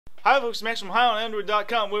Hi folks, Max from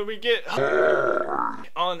HighOnAndroid.com, where we get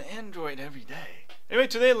on Android every day. Anyway,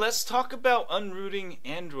 today let's talk about unrooting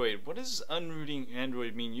Android. What does unrooting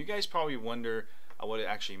Android mean? You guys probably wonder what it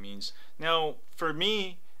actually means. Now, for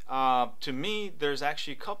me, to me, there's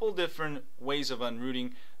actually a couple different ways of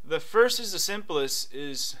unrooting. The first is the simplest,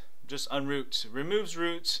 is just unroot. Removes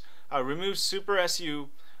roots, removes super SU,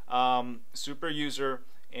 super user,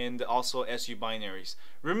 and also SU binaries.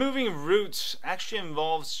 Removing roots actually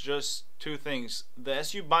involves just two things: the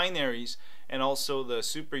SU binaries and also the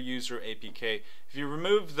super user APK. If you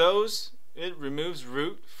remove those, it removes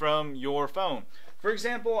root from your phone. For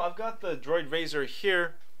example, I've got the Droid Razr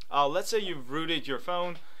here. Let's say you've rooted your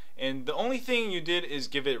phone and the only thing you did is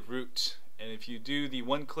give it root. And if you do the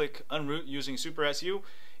one-click unroot using super SU,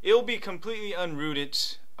 it'll be completely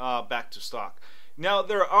unrooted back to stock. Now,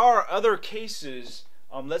 there are other cases.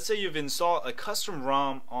 Let's say you've installed a custom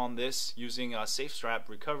ROM on this using SafeStrap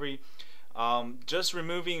recovery. Just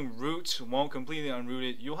removing root won't completely unroot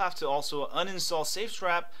it. You'll have to also uninstall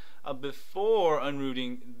SafeStrap before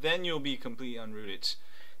unrooting, then you'll be completely unrooted.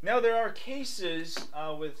 Now, there are cases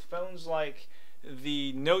with phones like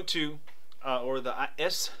the Note 2 or the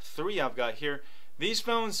S3 I've got here. These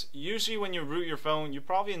phones, usually when you root your phone, you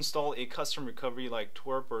probably install a custom recovery like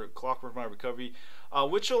Twerp or Clockwork My Recovery,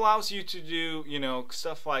 which allows you to do,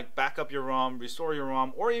 stuff like back up your ROM, restore your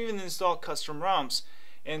ROM, or even install custom ROMs.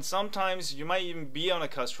 And sometimes you might even be on a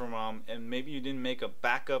custom ROM and maybe you didn't make a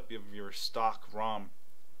backup of your stock ROM.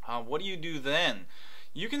 What do you do then?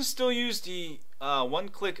 You can still use the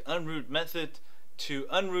one-click unroot method to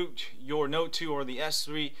unroot your Note 2 or the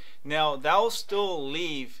S3. Now, that'll still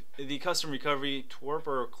leave the custom recovery, Twerp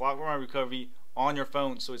or Clockwork My Recovery, on your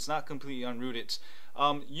phone, so it's not completely unrooted.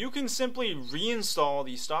 You can simply reinstall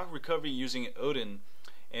the stock recovery using Odin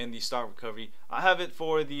and the stock recovery. I have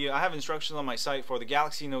instructions on my site for the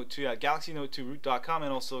Galaxy Note 2 at galaxynote2root.com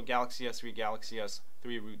and also Galaxy S3, Galaxy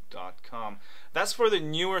S3root.com. That's for the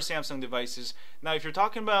newer Samsung devices. Now, if you're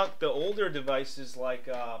talking about the older devices like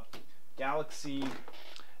Galaxy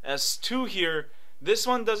S2 here, this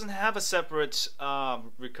one doesn't have a separate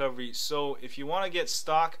recovery, so if you want to get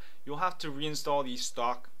stock, you'll have to reinstall the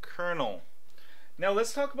stock kernel. Now,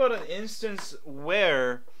 let's talk about an instance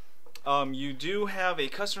where you do have a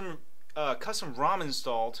custom ROM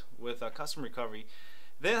installed with a custom recovery.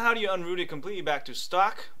 Then how do you unroot it completely back to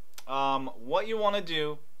stock? What you want to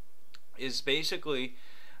do is basically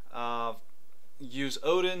use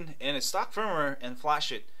Odin and its stock firmware and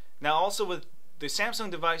flash it. Now, also with the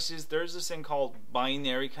Samsung devices, there's this thing called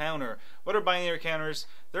binary counter. What are binary counters?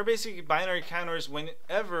 They're basically binary counters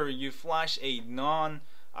whenever you flash a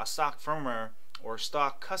non-stock firmware or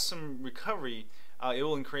stock custom recovery, it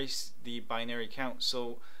will increase the binary count.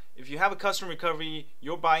 So if you have a custom recovery,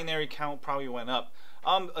 your binary count probably went up.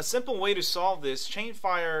 A simple way to solve this,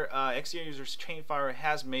 Chainfire, XDA users Chainfire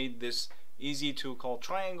has made this easy tool called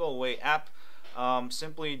Triangle Away app.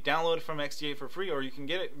 Simply download it from XDA for free, or you can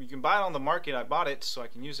get it. You can buy it on the market. I bought it so I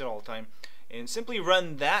can use it all the time. And simply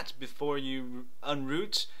run that before you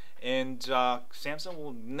unroot, and Samsung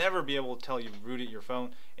will never be able to tell you rooted your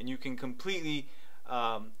phone, and you can completely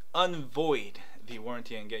unvoid the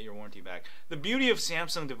warranty and get your warranty back. The beauty of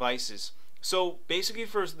Samsung devices. So basically,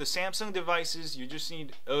 for the Samsung devices, you just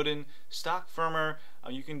need Odin stock firmware.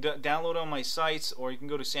 You can download it on my sites, or you can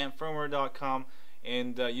go to samfirmware.com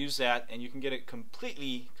and use that, and you can get it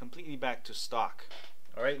completely back to stock.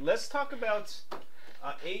 All right, let's talk about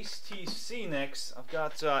HTC next. I've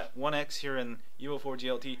got One X here in Evo 4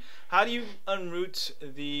 GLT. How do you unroot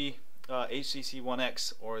the HTC One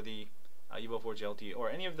X or the Evo 4 GLT or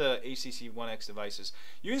any of the HTC One X devices?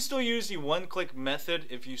 You can still use the one-click method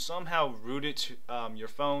if you somehow rooted your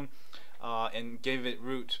phone and gave it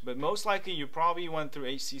root, but most likely you probably went through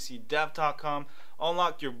htcdev.com,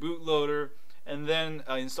 unlocked your bootloader, and then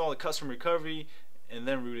install a custom recovery and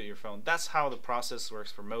then root it your phone. That's how the process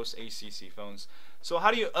works for most HTC phones. So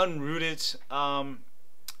how do you unroot it?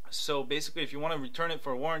 So basically, if you want to return it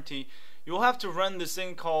for warranty, you'll have to run this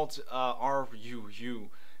thing called RUU.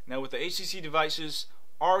 Now, with the HTC devices,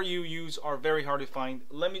 RUUs are very hard to find.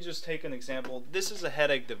 Let me just take an example. This is a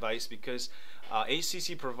headache device because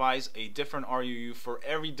HTC provides a different RUU for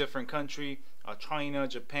every different country, China,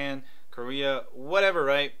 Japan, Korea, whatever,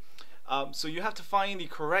 right? So you have to find the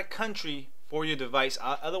correct country for your device,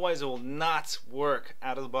 otherwise it will not work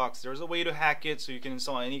out of the box. There's a way to hack it so you can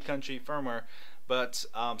install any country firmware, but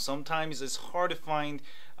sometimes it's hard to find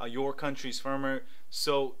your country's firmware,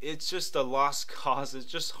 so it's just a lost cause. It's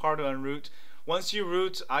just hard to unroot. Once you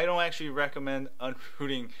root, I don't actually recommend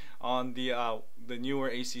unrooting on the the newer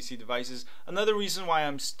ACC devices. Another reason why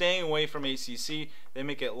I'm staying away from ACC, they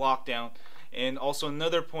make it lockdown. And also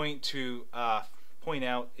another point to point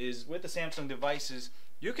out is with the Samsung devices,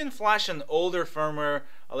 you can flash an older firmware.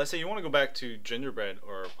 Let's say you want to go back to Gingerbread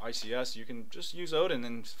or ICS, you can just use Odin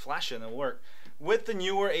and flash it and it'll work. With the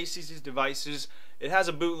newer ACC devices, it has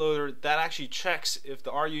a bootloader that actually checks if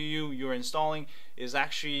the RUU you're installing is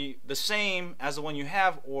actually the same as the one you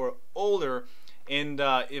have or older, and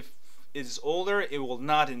if it's older, it will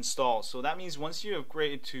not install. So that means once you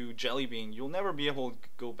upgrade to Jelly Bean, you'll never be able to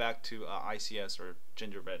go back to ICS or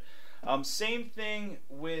Gingerbread. Same thing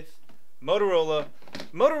with Motorola.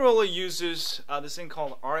 Motorola uses this thing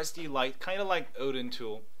called RSD Lite, kind of like Odin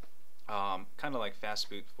tool, kind of like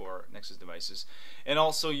Fastboot for Nexus devices, and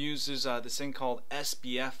also uses this thing called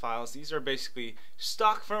SBF files. These are basically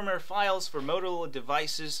stock firmware files for Motorola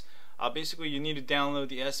devices. Basically, you need to download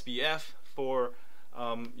the SBF for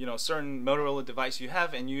certain Motorola device you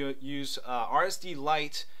have, and you use RSD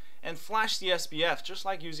Lite and flash the SBF, just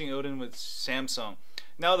like using Odin with Samsung.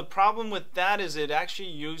 Now the problem with that is it actually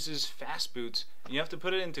uses Fastboot. You have to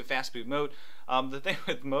put it into Fastboot mode. The thing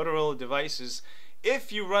with Motorola devices,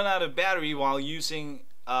 if you run out of battery while using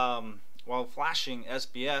while flashing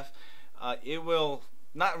SBF, it will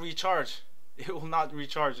not recharge. It will not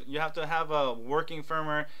recharge. You have to have a working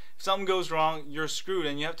firmware. If something goes wrong, you're screwed,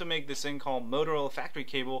 and you have to make this thing called Motorola factory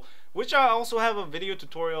cable, which I also have a video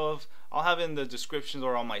tutorial of. I'll have it in the description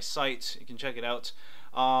or on my site. You can check it out.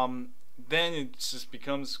 Then it just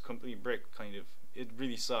becomes complete brick, kind of. It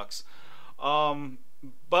really sucks.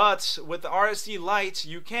 But with the RSD Lite,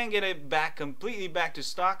 you can get it back completely back to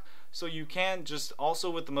stock. So you can just, also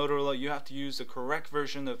with the Motorola, you have to use the correct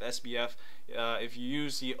version of SBF. If you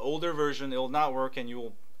use the older version, it will not work, and you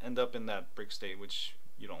will end up in that brick state, which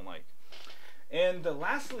you don't like. And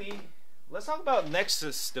lastly, let's talk about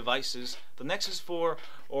Nexus devices. The Nexus 4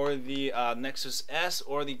 or the Nexus S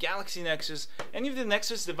or the Galaxy Nexus. Any of the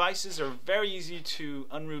Nexus devices are very easy to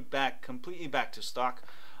unroot back, completely back to stock.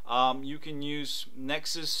 You can use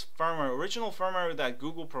Nexus firmware, original firmware that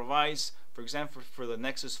Google provides. For example, for the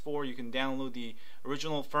Nexus 4, you can download the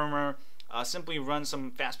original firmware, simply run some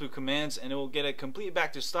Fastboot commands, and it will get it completely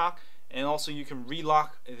back to stock. And also you can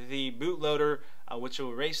relock the bootloader, which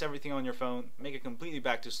will erase everything on your phone, make it completely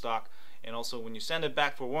back to stock. And also when you send it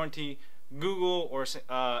back for warranty, Google or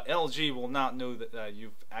LG will not know that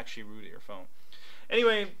you've actually rooted your phone.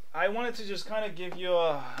 Anyway, I wanted to just kind of give you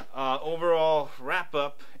a overall wrap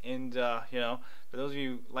up, and for those of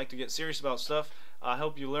you who like to get serious about stuff, I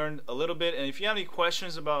hope you learned a little bit. And if you have any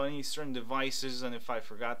questions about any certain devices, and if I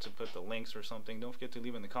forgot to put the links or something, don't forget to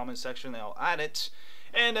leave it in the comment section, and I'll add it.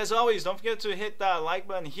 And as always, don't forget to hit that like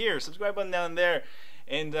button here, subscribe button down there.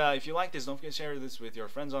 And if you like this, don't forget to share this with your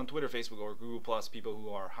friends on Twitter, Facebook, or Google+, people who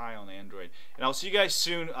are high on Android. And I'll see you guys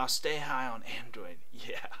soon. Stay high on Android.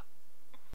 Yeah.